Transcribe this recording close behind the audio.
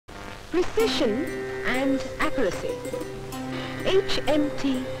precision and accuracy.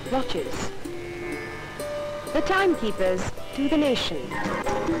 HMT Watches, the timekeepers to the nation.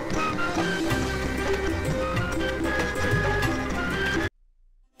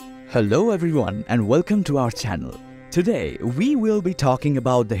 Hello everyone and welcome to our channel. Today we will be talking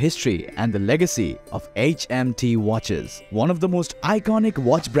about the history and the legacy of HMT Watches, one of the most iconic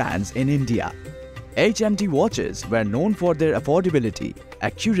watch brands in India. HMT Watches were known for their affordability,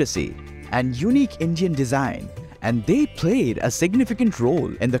 accuracy, and unique Indian design, and they played a significant role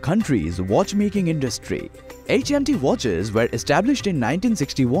in the country's watchmaking industry. HMT Watches were established in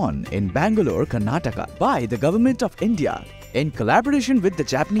 1961 in Bangalore, Karnataka by the Government of India in collaboration with the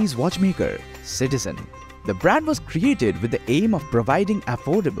Japanese watchmaker, Citizen. The brand was created with the aim of providing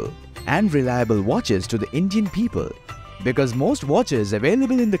affordable and reliable watches to the Indian people, because most watches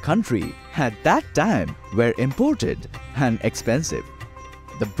available in the country at that time were imported and expensive.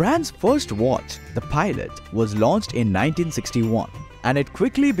 The brand's first watch, the Pilot, was launched in 1961, and it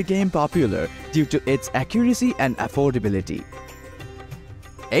quickly became popular due to its accuracy and affordability.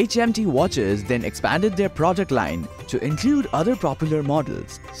 HMT Watches then expanded their product line to include other popular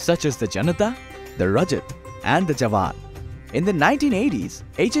models such as the Janata, the Rajat, and the Jawad. In the 1980s,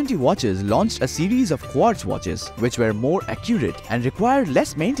 HMT Watches launched a series of quartz watches which were more accurate and required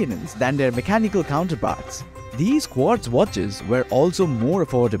less maintenance than their mechanical counterparts. These quartz watches were also more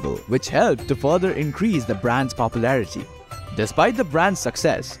affordable, which helped to further increase the brand's popularity. Despite the brand's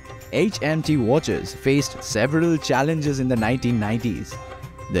success, HMT Watches faced several challenges in the 1990s.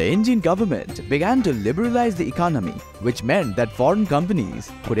 The Indian government began to liberalize the economy, which meant that foreign companies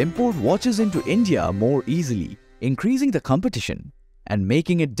could import watches into India more easily, increasing the competition and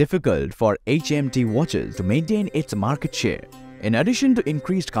making it difficult for HMT Watches to maintain its market share. In addition to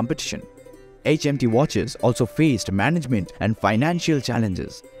increased competition, HMT Watches also faced management and financial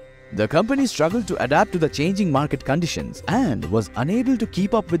challenges. The company struggled to adapt to the changing market conditions and was unable to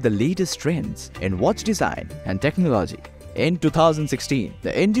keep up with the latest trends in watch design and technology. In 2016,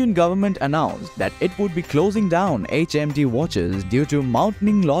 the Indian government announced that it would be closing down HMT Watches due to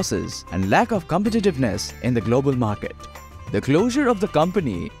mounting losses and lack of competitiveness in the global market. The closure of the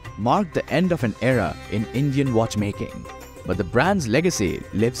company marked the end of an era in Indian watchmaking. But the brand's legacy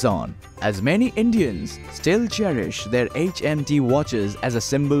lives on, as many Indians still cherish their HMT watches as a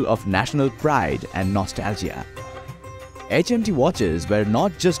symbol of national pride and nostalgia. HMT watches were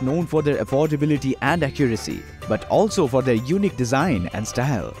not just known for their affordability and accuracy, but also for their unique design and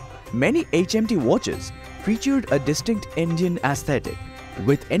style. Many HMT watches featured a distinct Indian aesthetic,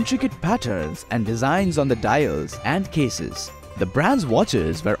 with intricate patterns and designs on the dials and cases. The brand's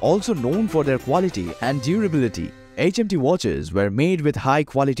watches were also known for their quality and durability. HMT watches were made with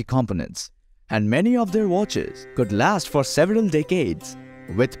high-quality components, and many of their watches could last for several decades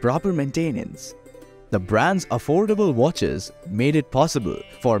with proper maintenance. The brand's affordable watches made it possible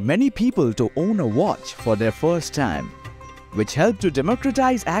for many people to own a watch for their first time, which helped to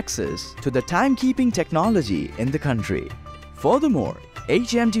democratize access to the timekeeping technology in the country. Furthermore,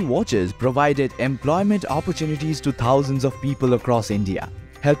 HMT watches provided employment opportunities to thousands of people across India,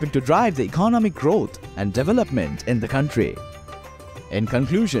 helping to drive the economic growth and development in the country. In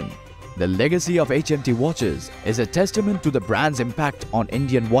conclusion, the legacy of HMT Watches is a testament to the brand's impact on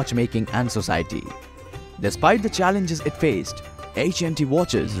Indian watchmaking and society. Despite the challenges it faced, HMT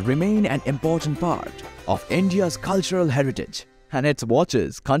Watches remain an important part of India's cultural heritage, and its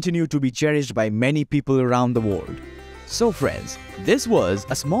watches continue to be cherished by many people around the world. So friends, this was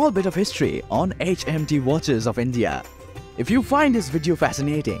a small bit of history on HMT Watches of India. If you find this video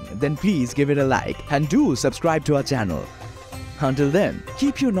fascinating, then please give it a like and do subscribe to our channel. Until then,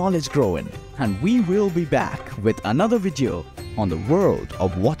 keep your knowledge growing, and we will be back with another video on the world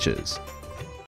of watches.